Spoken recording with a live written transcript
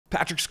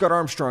Patrick Scott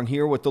Armstrong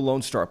here with the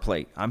Lone Star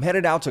Plate. I'm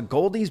headed out to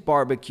Goldee's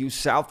Barbecue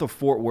south of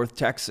Fort Worth,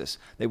 Texas.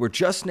 They were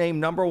just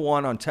named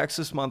 #1 on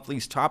Texas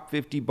Monthly's top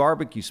 50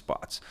 barbecue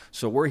spots.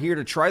 So we're here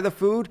to try the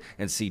food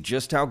and see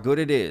just how good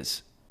it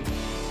is.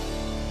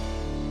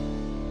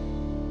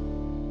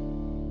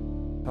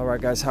 All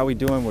right, guys, how we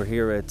doing? We're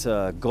here at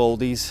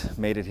Goldee's.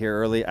 Made it here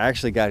early. I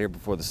actually got here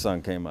before the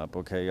sun came up,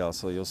 okay, y'all?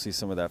 So you'll see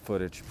some of that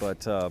footage.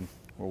 But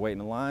we're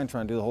waiting in line,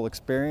 trying to do the whole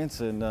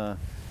experience and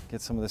get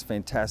some of this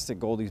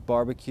fantastic Goldee's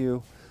barbecue.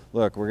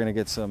 Look, we're gonna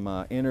get some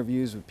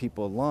interviews with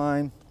people in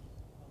line.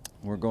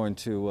 We're going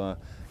to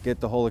get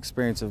the whole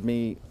experience of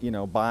me,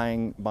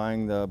 buying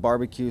the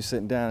barbecue,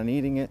 sitting down and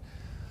eating it.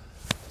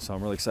 So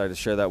I'm really excited to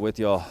share that with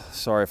y'all.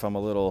 Sorry if I'm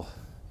a little,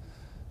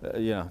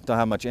 don't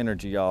have much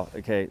energy, y'all.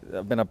 Okay,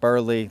 I've been up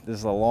early. This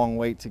is a long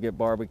wait to get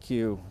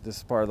barbecue. This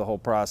is part of the whole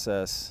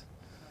process.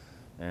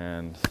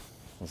 And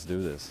let's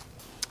do this.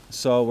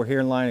 So we're here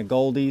in line at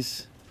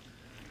Goldee's.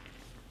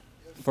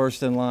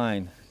 First in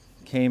line.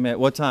 Came at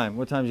what time?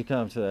 What time did you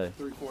come today?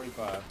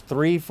 3:45.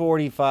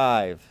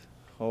 3:45.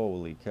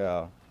 Holy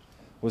cow.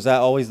 Was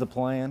that always the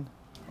plan?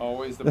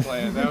 Always the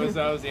plan. That was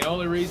the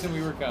only reason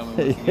we were coming,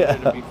 was to get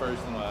here to be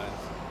first in line.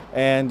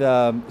 And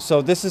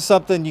so this is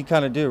something you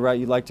kind of do, right?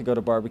 You like to go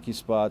to barbecue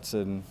spots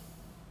and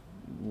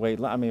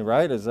wait. I mean,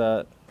 right? Is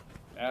that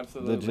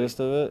absolutely the gist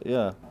of it?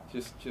 Yeah.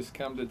 Just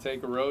come to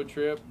take a road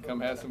trip,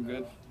 come have some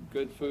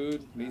good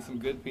food, meet some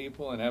good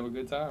people, and have a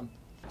good time.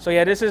 So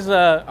yeah, this is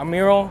a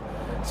mural.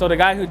 So the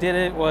guy who did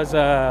it was,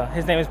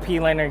 his name is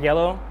P. Leonard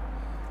Yellow,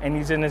 and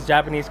he's in this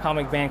Japanese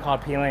comic band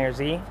called P. Leonard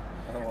Z.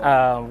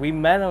 We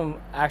met him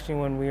actually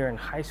when we were in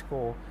high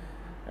school,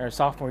 our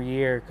sophomore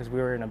year, because we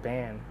were in a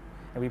band.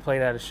 And we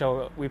played at a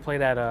show, we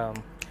played at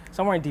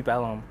somewhere in Deep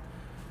Ellum,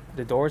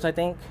 The Doors, I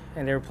think,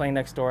 and they were playing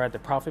next door at the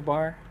Profit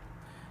Bar.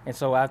 And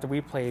so after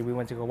we played, we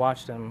went to go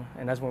watch them,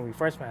 and that's when we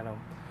first met him.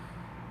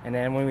 And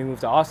then when we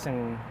moved to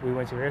Austin, we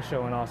went to their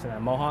show in Austin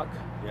at Mohawk.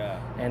 Yeah.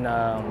 And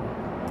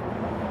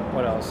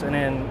what else? And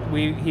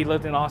then he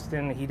lived in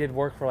Austin. He did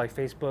work for like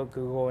Facebook,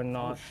 Google, and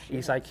all,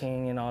 Eastside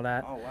King and all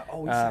that. Oh, wow.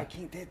 Oh, Eastside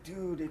King, that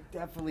dude, it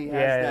definitely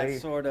has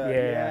that sort of,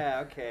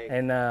 yeah, okay.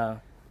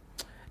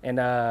 And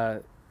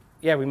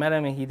yeah, we met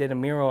him, and he did a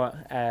mural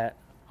at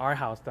our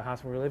house, the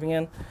house we were living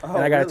in. Oh,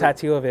 and I got really? a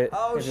tattoo of it.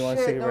 Oh, if you want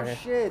to see it right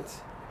here.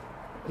 Shit.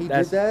 He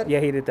did that? Yeah,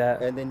 he did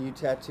that. And then you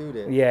tattooed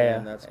it. Yeah,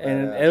 and that's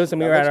and it was a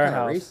mural at our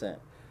house. Recent.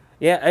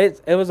 Yeah,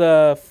 it was 3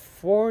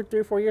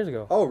 or 4 years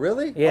ago. Oh,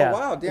 really? Yeah. Oh,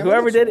 wow. Damn,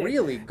 whoever did it,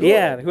 really good.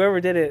 Yeah,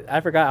 whoever did it, I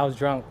forgot I was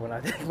drunk when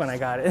I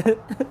got it.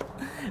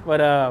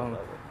 But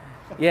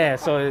yeah,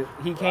 so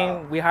he came.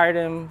 Wow. We hired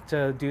him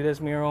to do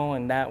this mural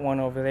and that one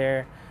over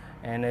there,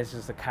 and it's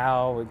just a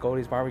cow with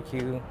Goldee's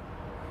barbecue.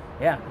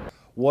 Yeah.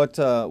 What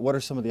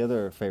are some of the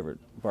other favorite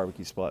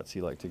barbecue spots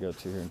you like to go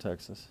to here in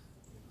Texas?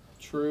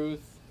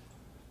 Truth,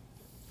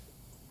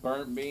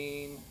 Burnt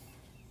Bean,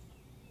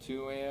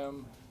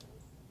 2M,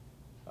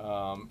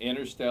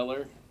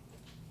 Interstellar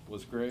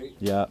was great.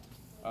 Yeah.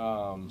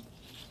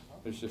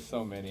 There's just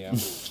so many of them.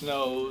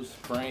 Snow's,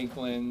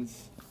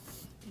 Franklin's,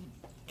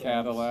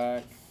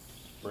 Cadillac,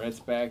 Brett's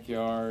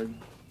Backyard.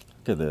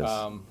 Look at this.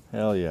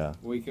 Hell yeah.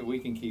 We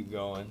can keep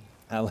going.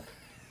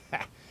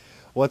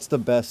 What's the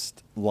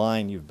best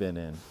line you've been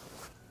in?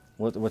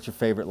 What's your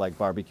favorite like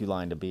barbecue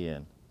line to be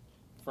in?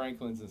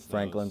 Franklin's and Snow's.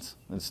 Franklin's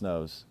and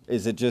Snow's.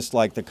 Is it just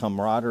like the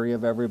camaraderie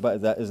of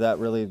everybody? Is that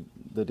really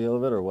the deal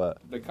of it, or what?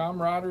 The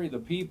camaraderie, the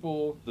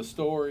people, the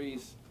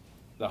stories,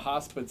 the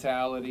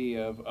hospitality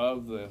of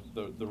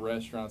the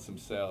restaurants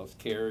themselves.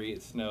 Carrie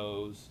at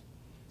Snow's,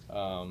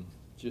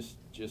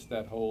 just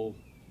that whole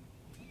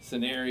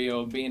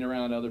scenario of being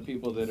around other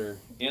people that are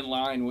in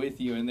line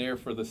with you and there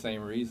for the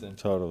same reason.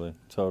 Totally.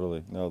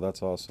 No,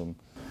 that's awesome.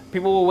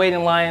 People will wait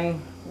in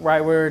line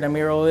right where the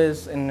mural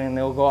is, and then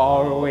they'll go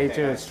all the way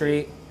to the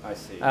street. I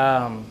see.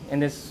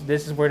 And this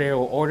is where they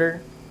will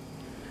order.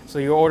 So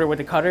you order with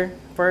the cutter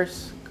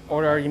first,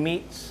 order all your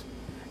meats,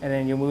 and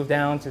then you'll move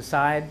down to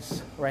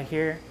sides right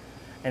here,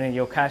 and then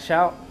you'll cash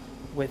out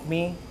with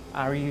me.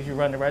 I usually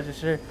run the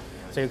register,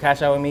 so you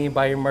cash out with me,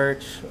 buy your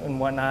merch and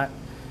whatnot.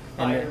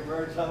 Buy your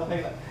merch,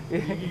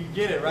 you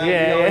get it, right?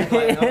 Yeah.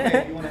 Like,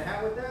 okay, you want a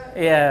hat with that?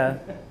 Yeah.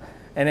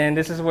 And then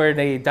this is where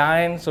they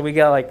dine. So we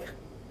got like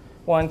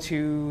 1,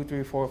 2,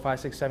 3, 4, 5,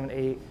 6,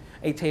 7,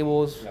 8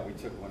 tables. Yeah, we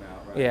took one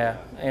out, right? Yeah,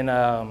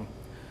 and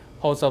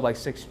holds up like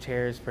 6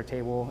 chairs per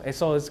table. And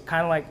so it's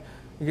kind of like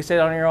you can sit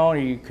on your own or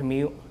you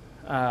commute.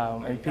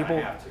 And people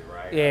have to,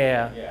 right?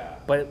 Yeah.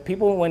 But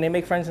people, when they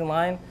make friends in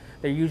line,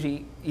 they're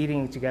usually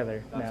eating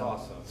together. That's now.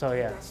 awesome. So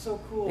yeah. That's so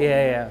cool.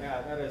 Yeah.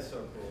 Yeah, that is so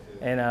cool,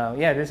 dude. And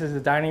yeah, this is the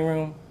dining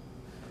room.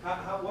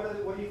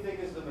 What do you think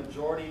is the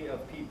majority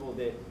of people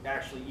that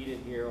actually eat it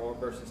here or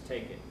versus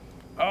take it?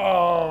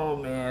 Oh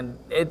man,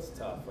 it's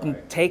tough,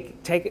 right?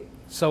 Take it.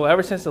 So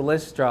ever since the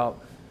list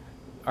dropped,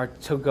 our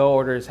to-go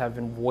orders have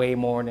been way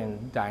more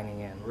than dining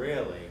in.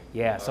 Really?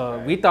 Yeah. Okay. So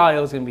we thought it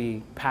was gonna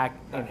be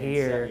packed in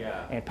here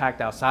yeah. and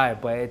packed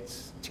outside, but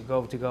it's to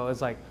go.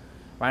 It's like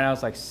right now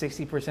it's like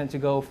 60% to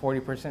go,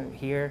 40%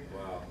 here.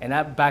 Wow. And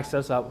that backs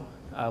us up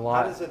a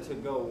lot. How does a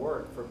to-go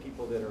work for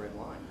people that are in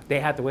line? They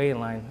have to wait in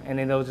line, and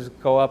then they'll just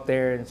go up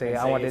there and say,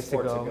 I want this to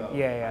go.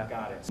 Yeah, yeah.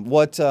 Got it.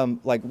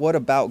 What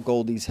about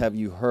Goldees have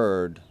you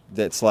heard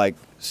that's like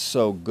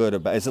so good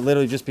about? Is it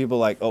literally just people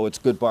like, oh, it's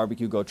good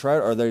barbecue, go try it,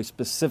 or are they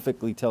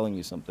specifically telling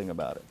you something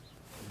about it?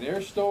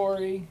 Their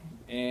story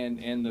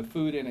and the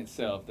food in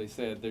itself. They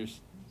said there's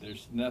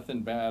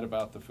nothing bad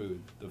about the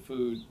food. The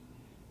food,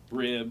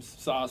 ribs,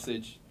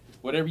 sausage,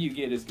 whatever you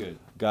get is good.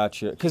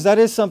 Gotcha. Because that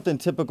is something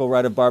typical,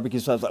 right, of barbecue.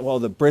 So I was like, well,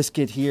 the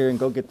brisket here and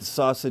go get the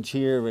sausage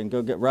here and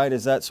go get, right?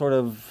 Is that sort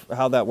of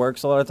how that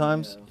works a lot of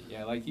times?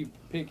 Yeah, like you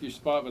pick your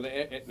spot, but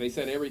they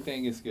said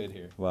everything is good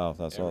here. Wow,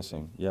 that's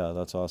awesome. Yeah,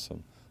 that's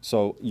awesome.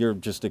 So you're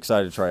just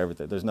excited to try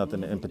everything. There's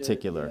nothing in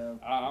particular.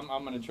 I'm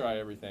going to try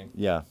everything.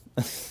 Yeah.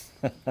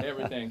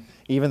 Everything.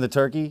 Even the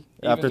turkey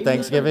after the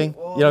Thanksgiving?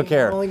 Well, You don't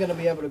care? We're only going to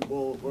be able to,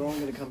 we're only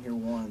going to come here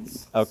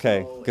once.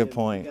 Okay, so good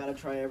point. We got to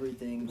try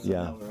everything. So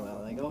Yeah. we're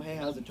like, oh, hey,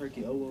 how's the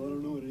turkey? Oh, well, I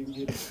don't know. I didn't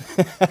get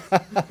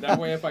it. That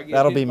way if I get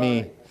That'll hit be by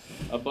me.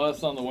 a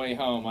bus on the way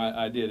home,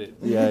 I did it.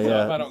 Yeah, So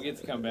yeah. if I don't get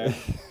to come back.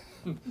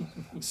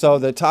 So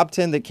the top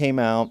 10 that came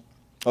out,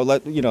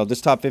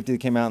 this top 50 that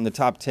came out, and the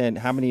top 10,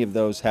 how many of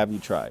those have you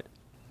tried?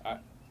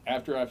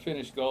 After I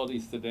finished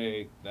Goldees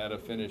today, that'll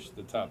finish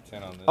the top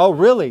 10 on this. Oh,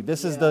 really?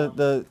 This is Yeah.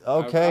 the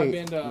okay. I've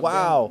been to,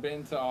 wow.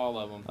 Been to all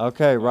of them.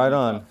 Okay, right the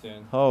on. top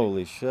 10.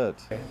 Holy shit.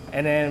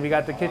 And then we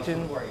got the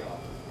kitchen.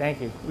 Thank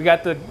you. We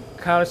got the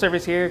counter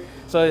service here.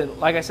 So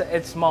like I said,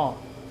 it's small.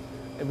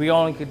 We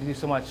only could do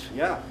so much.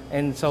 Yeah.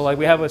 And so like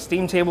we have a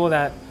steam table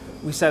that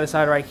we set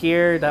aside right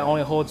here that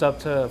only holds up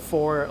to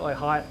 4 like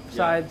hot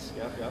sides.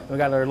 Yep. We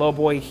got our low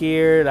boy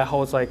here that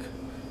holds like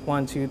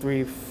 1, 2,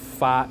 3,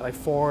 5, like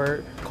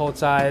 4 cold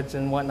sides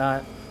and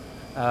whatnot.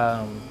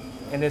 And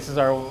this is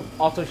our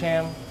Alto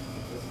Sham.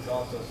 This is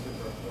also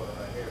super important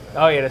right here.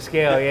 Oh yeah, the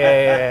scale,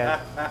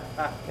 yeah.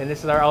 And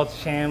this is our Alto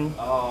Sham.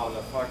 Oh,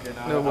 the fucking.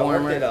 The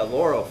warmer. I worked at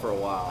Laurel for a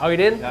while. Oh, you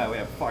did? Yeah, we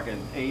have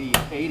fucking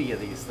 80 of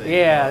these things.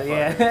 Yeah,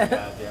 yeah.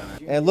 God damn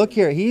it. And look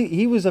here,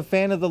 he was a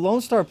fan of the Lone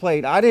Star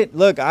plate. I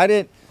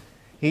didn't.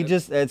 He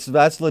just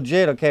that's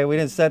legit. Okay, we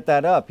didn't set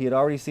that up. He had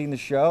already seen the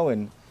show,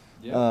 and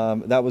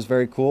that was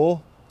very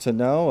cool to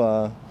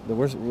know.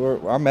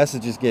 Our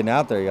message is getting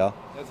out there, y'all.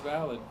 That's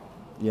valid.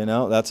 You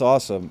know, that's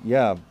awesome.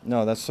 Yeah,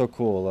 no, that's so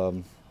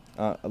cool.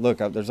 Look,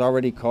 there's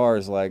already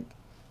cars, like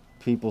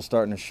people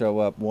starting to show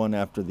up one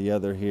after the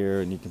other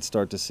here, and you can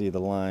start to see the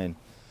line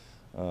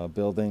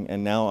building.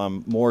 And now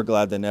I'm more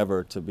glad than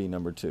ever to be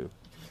number 2.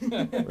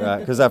 Right?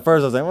 Because at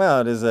first I was like,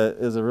 well, does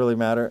it really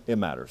matter? It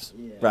matters.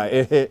 Yeah.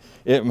 Right?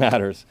 It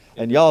matters.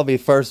 And y'all be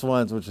first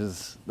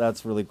ones,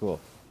 that's really cool.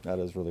 That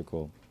is really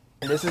cool.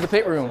 This is the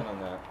pit room.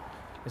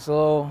 It's a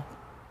little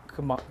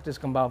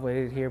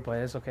discombobulated here, but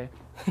it's okay.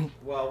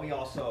 Well, we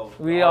also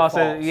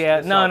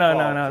yeah,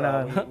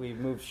 no. We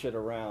moved shit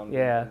around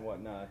and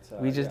whatnot.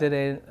 We just did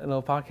a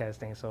little podcast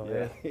thing, so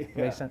it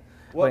makes sense.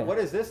 What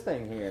is this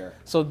thing here?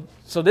 So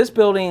this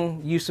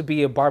building used to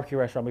be a barbecue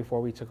restaurant before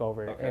we took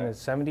over in the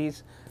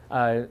 70s.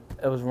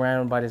 It was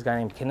ran by this guy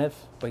named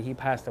Kenneth, but he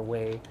passed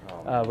away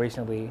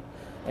recently,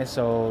 and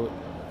so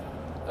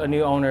a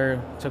new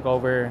owner took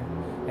over,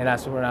 and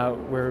that's when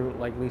we're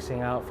like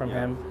leasing out from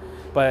him.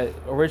 But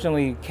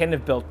originally,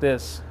 Kenneth built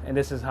this, and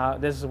this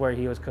is where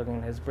he was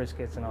cooking his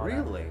briskets and all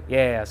that. Really?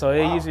 Yeah. So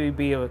it used to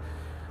be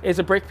it's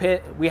a brick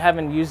pit. We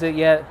haven't used it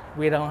yet.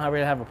 We don't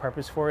really have a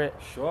purpose for it.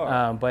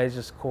 Sure. But it's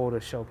just cool to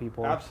show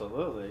people.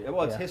 Absolutely.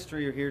 Well, it's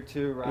history here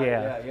too, right?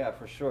 Yeah,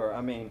 for sure.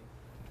 I mean,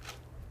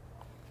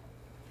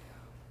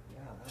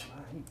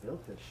 he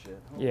built this shit.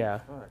 Holy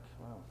fuck. Wow.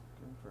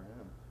 Good for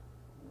him.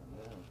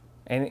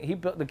 And he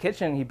built the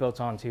kitchen. He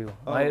built on too.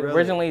 Oh, really?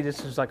 Originally,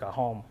 this was like a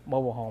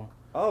mobile home.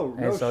 Oh,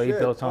 no and so shit. he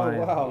built on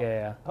Oh, wow. it.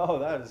 Yeah. Oh,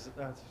 that's.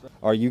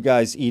 Are you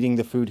guys eating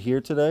the food here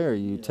today, or are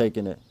you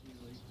taking it?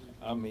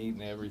 I'm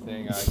eating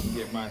everything I can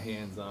get my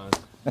hands on.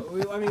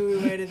 We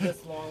waited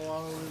this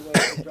long. We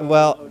waited to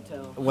Well, the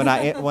hotel.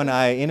 when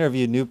I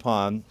interviewed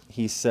Nupohn,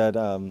 he said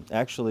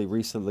actually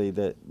recently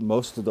that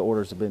most of the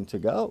orders have been to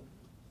go.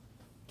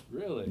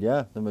 Really?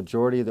 Yeah, the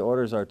majority of the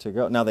orders are to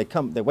go. Now they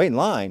wait in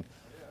line,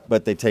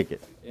 but they take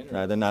it.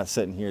 Interesting. They're not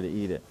sitting here to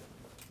eat it.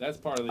 That's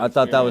part of the I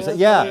thought that was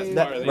experience. it. Yeah,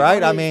 That's part of the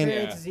right. I experience. mean,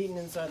 Experience is eating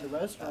inside the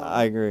restaurant.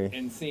 I agree.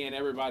 And seeing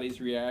everybody's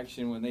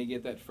reaction when they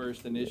get that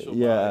first initial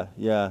Yeah, bite.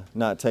 yeah.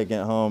 Not taking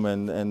it home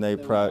and they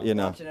They're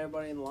know. watching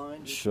everybody in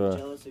line. Just Sure.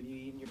 jealous of you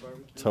eating your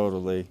barbecue.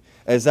 Totally.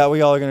 Is that what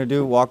y'all are gonna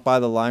do? Walk by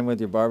the line with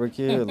your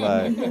barbecue?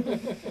 Like,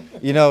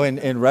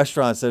 in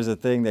restaurants, there's a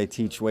thing they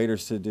teach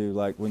waiters to do,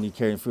 like when you're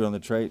carrying food on the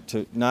tray,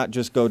 to not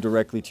just go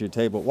directly to your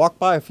table. Walk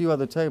by a few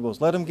other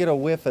tables. Let them get a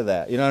whiff of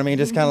that. You know what I mean?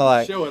 Just kind of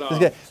like. Show it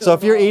off. So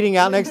if you're eating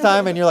out next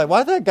time and you're like,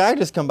 why did that guy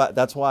just come by?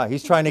 That's why.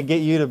 He's trying to get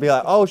you to be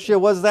like, oh shit,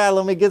 what's that?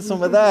 Let me get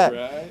some of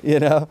that.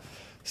 Right.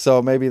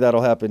 So maybe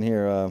that'll happen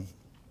here.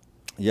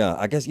 Yeah,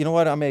 I guess,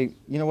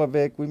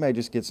 Vic, we may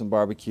just get some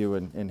barbecue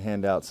and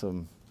hand out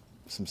some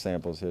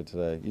samples here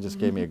today. You just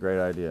gave me a great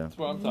idea. That's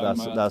what I'm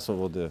talking about. That's what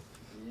we'll do.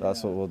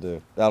 That's what we'll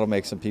do. That'll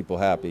make some people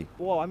happy.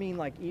 Well, I mean,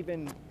 like,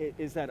 even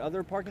is that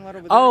other parking lot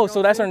over there? Oh,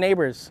 so that's our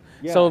neighbors.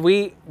 Yeah. So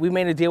we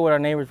made a deal with our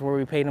neighbors where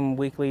we paid them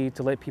weekly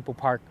to let people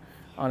park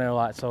on their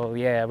lot. So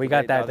yeah, we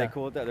got that. Are they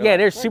cool with that? Yeah,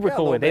 they're like, super yeah,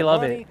 cool with it. They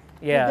love it.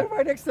 Yeah. They're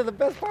right next to the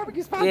best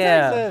barbecue spot in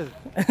Yeah.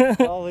 Texas.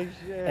 Holy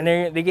shit. And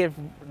they get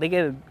They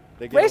get a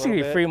basically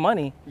little bit. free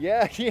money.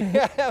 Yeah,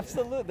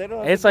 absolutely. They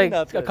don't have It's to do like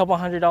nothing. a couple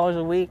 $100s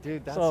a week.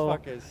 Dude, that's so,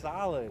 fucking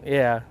solid.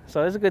 Yeah,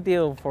 so it's a good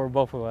deal for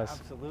both of us.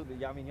 Absolutely.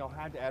 Yeah, I mean, y'all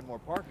had to add more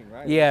parking,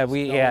 right? Yeah,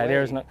 There's just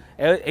there was way.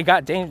 no. It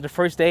got dangerous. The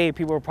first day,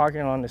 people were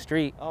parking on the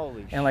street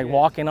Holy shit. and like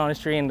walking on the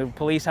street, and the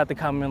police had to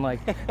come and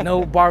like,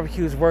 no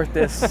barbecue's worth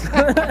this.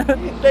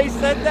 They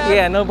said that?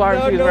 Yeah, no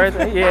barbecue's worth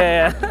it.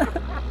 Yeah.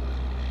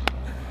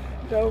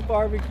 No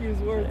barbecue's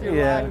worth your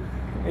Yeah. life.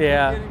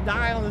 Yeah. You're gonna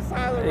die on the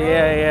side of the road.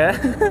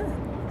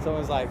 Yeah.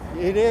 Someone's like,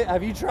 it is.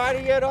 Have you tried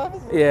it yet,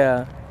 officer?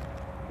 Yeah.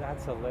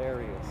 That's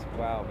hilarious.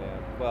 Wow, man.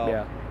 Well,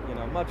 Yeah. you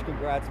know, much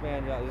congrats,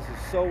 man. Y'all, this is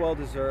so well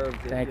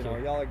deserved. And, Thank you know,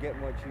 you. y'all are getting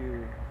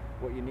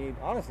what you need.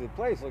 Honestly, the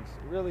place looks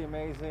really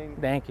amazing.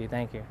 Thank you.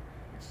 Thank you.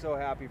 So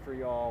happy for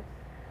y'all.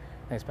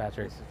 Thanks,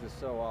 Patrick. This is just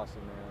so awesome,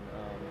 man.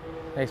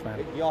 Thanks,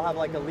 man. Y'all have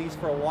like a lease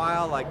for a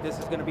while. Like this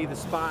is gonna be the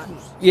spot.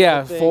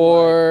 Yeah,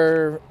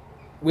 thing,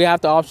 we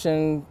have the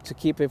option to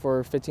keep it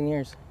for 15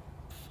 years.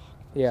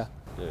 Yeah.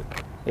 Dude,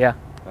 Yeah.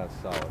 that's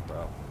solid,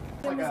 bro.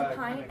 Medium is a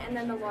pint, and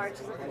then the large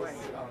is a quart.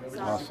 So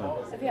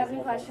Awesome. if you have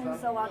any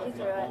questions, they'll walk you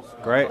through it.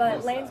 Great.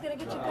 But Lane's gonna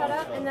get you cut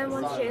up, and then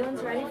once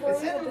Jalen's ready for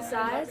you with the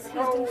sides, he's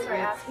gonna start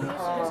asking you.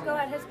 So just go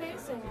at his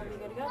pace, and you'll be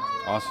good to go.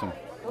 Awesome.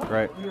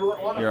 Great.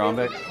 You're on,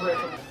 Vic?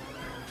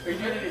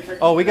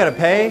 Oh, we gotta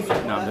pay?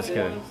 No, I'm just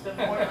kidding.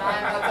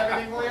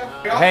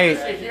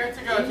 Hey, Here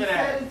to go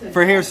today.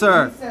 for here,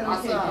 sir.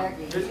 Awesome.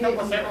 There's a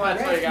couple sample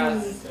lots for you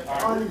guys.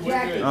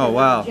 Oh,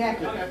 wow.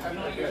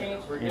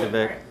 Eat a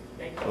Vic.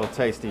 A little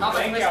tasty. How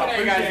much brisket are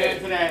you guys doing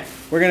today?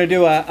 We're gonna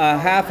do a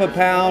half a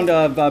pound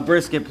of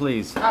brisket,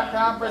 please. Half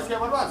pound brisket.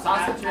 What about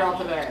sausage here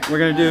today? We're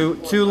gonna do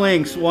 2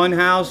 links, 1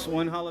 house,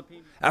 1 jalapeno.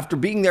 After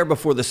being there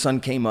before the sun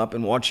came up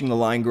and watching the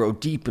line grow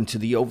deep into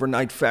the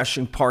overnight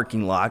fashion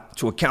parking lot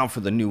to account for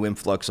the new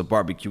influx of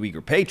barbecue-eager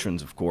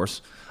patrons, of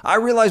course, I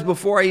realized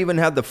before I even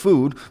had the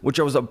food, which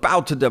I was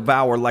about to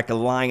devour like a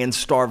lion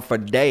starved for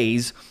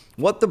days,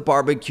 what the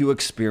barbecue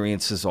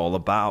experience is all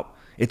about.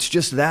 It's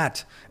just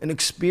that, an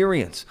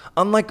experience,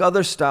 unlike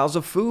other styles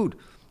of food.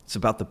 It's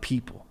about the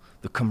people,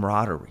 the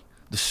camaraderie,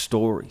 the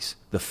stories,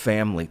 the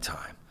family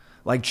time.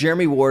 Like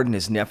Jeremy Ward and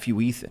his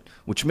nephew Ethan,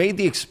 which made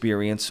the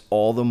experience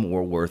all the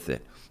more worth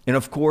it. And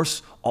of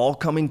course, all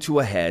coming to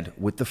a head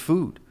with the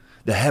food.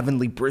 The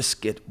heavenly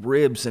brisket,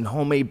 ribs, and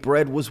homemade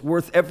bread was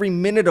worth every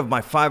minute of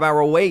my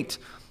 5-hour wait.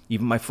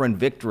 Even my friend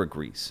Victor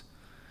agrees.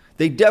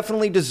 They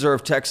definitely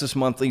deserve Texas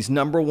Monthly's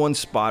 #1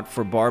 spot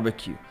for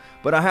barbecue.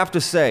 But I have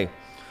to say,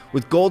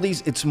 with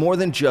Goldees, it's more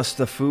than just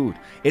the food.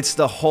 It's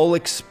the whole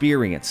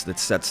experience that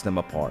sets them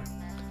apart.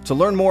 To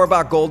learn more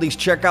about Goldees,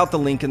 check out the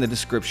link in the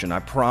description. I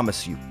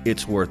promise you,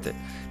 it's worth it.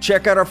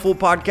 Check out our full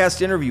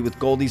podcast interview with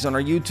Goldees on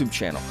our YouTube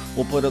channel.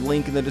 We'll put a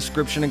link in the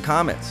description and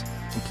comments.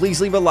 And please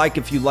leave a like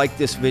if you like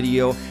this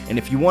video. And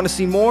if you want to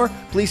see more,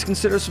 please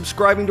consider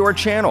subscribing to our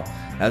channel.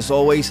 As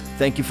always,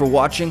 thank you for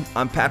watching.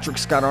 I'm Patrick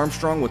Scott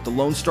Armstrong with the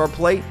Lone Star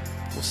Plate.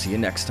 We'll see you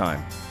next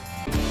time.